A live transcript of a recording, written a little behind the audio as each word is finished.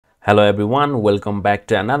Hello everyone, welcome back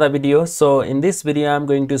to another video. So in this video I'm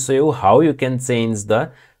going to show you how you can change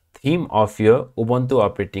the theme of your Ubuntu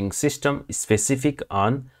operating system specific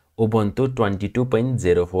on Ubuntu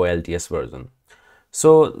 22.04 LTS version.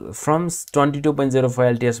 So from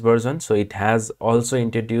 22.04 LTS version, so it has also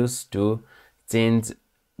introduced to change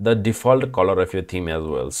the default color of your theme as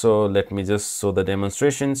well. So let me just show the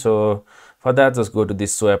demonstration. So for that, just go to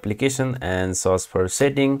this show application and search for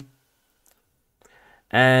setting.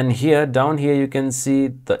 And here down here you can see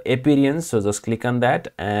the appearance, so just click on that.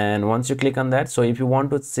 And once you click on that, so if you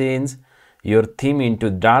want to change your theme into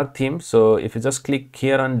dark theme, so if you just click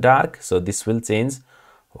here on dark, so this will change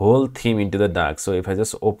whole theme into the dark. So if I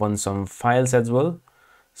just open some files as well,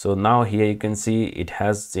 so now here you can see it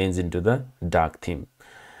has changed into the dark theme.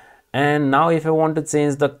 And now if I want to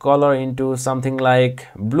change the color into something like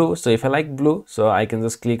blue, so if I like blue, so I can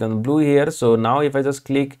just click on blue here. So now if I just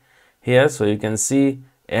click here, so you can see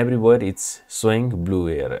everywhere it's showing blue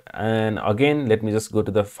here. And again, let me just go to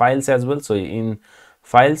the files as well. So in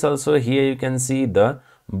files also, here you can see the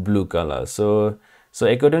blue color. So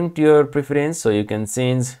according to your preference, so you can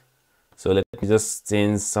change. So let me just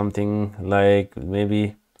change something like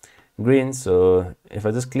maybe green. So if I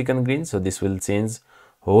just click on green, so this will change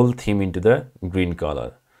whole theme into the green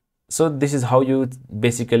color. So this is how you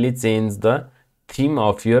basically change the theme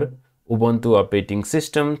of your Ubuntu operating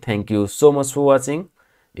system. Thank you so much for watching.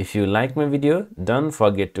 If you like my video, don't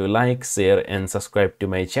forget to like, share and subscribe to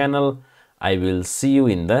my channel. I will see you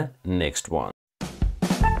in the next one.